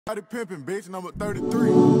Body pimping, bitch, number 33.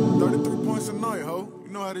 33 points a night, ho. You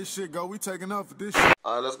know how this shit go. We taking up for this shit.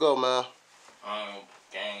 All right, let's go, man.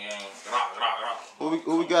 Gang.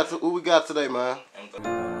 Who we got today, man?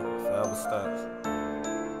 Forever stacks.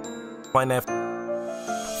 Find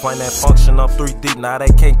that function up 3 deep, now they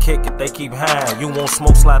can't kick it, they keep hanging. You want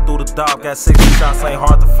smoke, slide through the dog, got 60 shots, ain't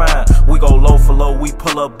hard to find. We go low for low, we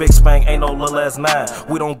pull up big spank, ain't no little ass 9.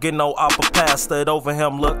 We don't get no upper pass, stood over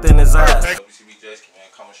him, looked in his eyes. MWTB Jayski, man,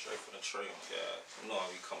 coming straight for the tree, God. You know how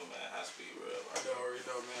we coming, man, high speed real, right?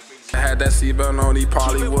 I had that seatbelt on, he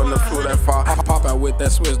probably wouldn't have flew that far. I pop out with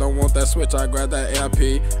that switch, don't want that switch, I grab that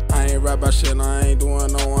LP. I ain't rap about shit, I ain't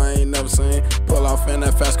doing no, I ain't never seen. Pull off in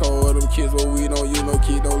that fast car with them kids, but we don't use no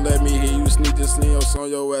key, don't let me hear you sneak this sneak your son,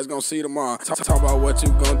 your ass gon' see tomorrow. Talk about what you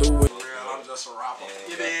gon' do with. I'm just a rapper.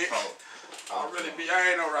 You dig? I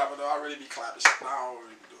ain't no rapper though, I really be clapping shit. I don't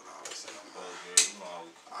really be doing all this shit.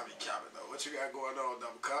 I be capping though. What you got going on,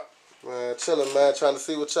 Double Cup? Man, chillin', man, trying to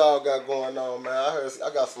see what y'all got going on, man. I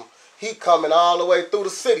got some heat coming all the way through the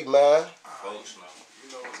city, man. Folks, no. You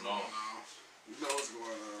know what's going on. You know what's going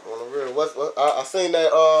on. On the real, I seen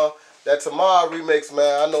that Tamar remix,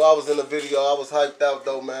 man. I know I was in the video. I was hyped out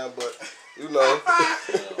though, man, but you know.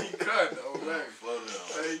 He cut though, man.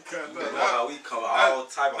 He cut though. You know how we come all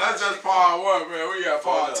type of. That's just part 1, man. We got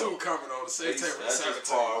part 2 coming on the 16th. That's just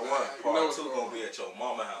part 1. Part 2 gonna be at your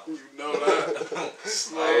mama house. You know that.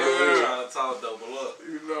 Slow I ain't really down. trying to talk though, but look,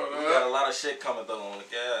 You know we that. got a lot of shit coming though on the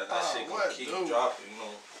gas. That shit gonna keep dude? dropping, you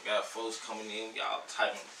know. Got folks coming in, y'all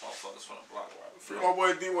typing motherfuckers from the block right. Free my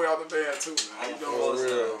boy D-Way out the band too, man. You know what's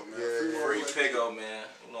real. up, man. Yeah, Free Piggo, man.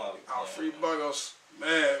 You know how we playing, Free man. Buggles.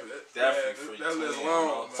 Man, Definitely free that list too,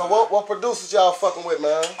 long, man. So what producers y'all fucking with,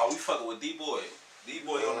 man? Oh, we fucking with D-Boy.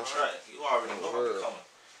 D-Boy on the track. You already know how we coming.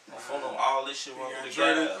 I'm phoning all this shit running the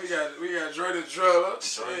gas. We got Dre the Driller.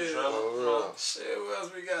 Dre the Driller. Shit, what else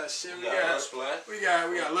we got? Shit, We got Lil Splat. We got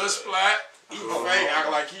Lil Splat. He fake, act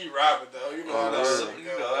like he rapping though. You know how that shit You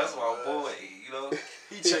go. know, that's my boy, you know.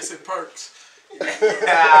 He chasing perks.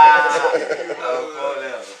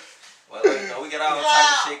 Well, you know, we got all type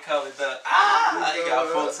of shit coming though. You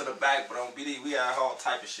got folks in the back, but on BD, we got all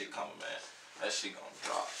type of shit coming, man. That shit gonna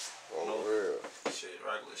drop. Real. Shit,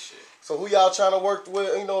 regular shit. So who y'all trying to work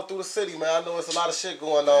with, you know, through the city, man? I know it's a lot of shit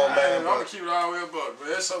going on, man. I'm gonna keep it all the way a buck, man.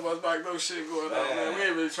 There's so much back no shit going on, man. We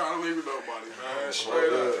ain't really trying to leave with nobody, man.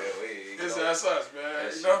 Straight up. It's just us, man.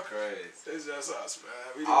 That You know? shit crazy. It's just us,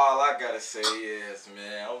 man. All I gotta say is,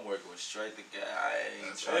 man, I'm working with straight the guy. I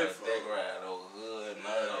ain't trying to dick ride no hood,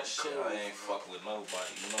 none of that shit. Cool. I ain't fuck with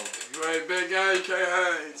nobody, you know. If you ain't big guy, you can't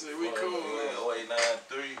hang. So we cool. Yeah,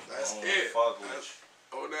 0893. That's I don't it. Fuck with you.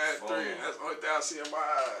 09-3. That's the only thing I see in my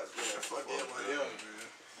eyes, man. Fuck everybody else,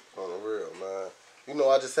 man. On the real, man. You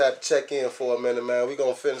know, I just had to check in for a minute, man. We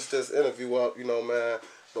gonna finish this interview up, you know, man.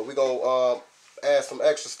 But we gonna add some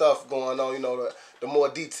extra stuff going on, you know, the more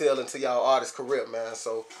detail into y'all artist career, man.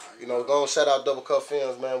 So, you know, go and shout out Double Cup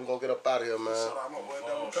Films, man. We gonna get up out of here, man. Shout out my boy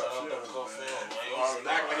Double Cup Shout out Films, Double Cup man. Films, man. You already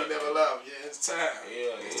act like he never loved. Yeah, it's time.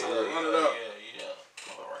 Yeah, It's time to run it up.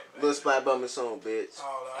 Yeah. All right, man. Little spot bumming song, bitch.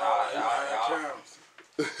 All right.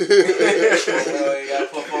 You gotta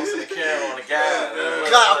put folks in the camera on the guy.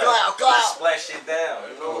 Cloud. Splash shit down,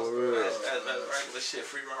 you know. That's regular shit.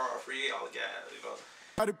 Free raw, free all the guys, you know.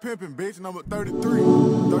 Body pimping, bitch, number 33.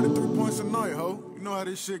 33 points a night, ho. You know how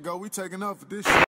this shit go. We taking up for this shit.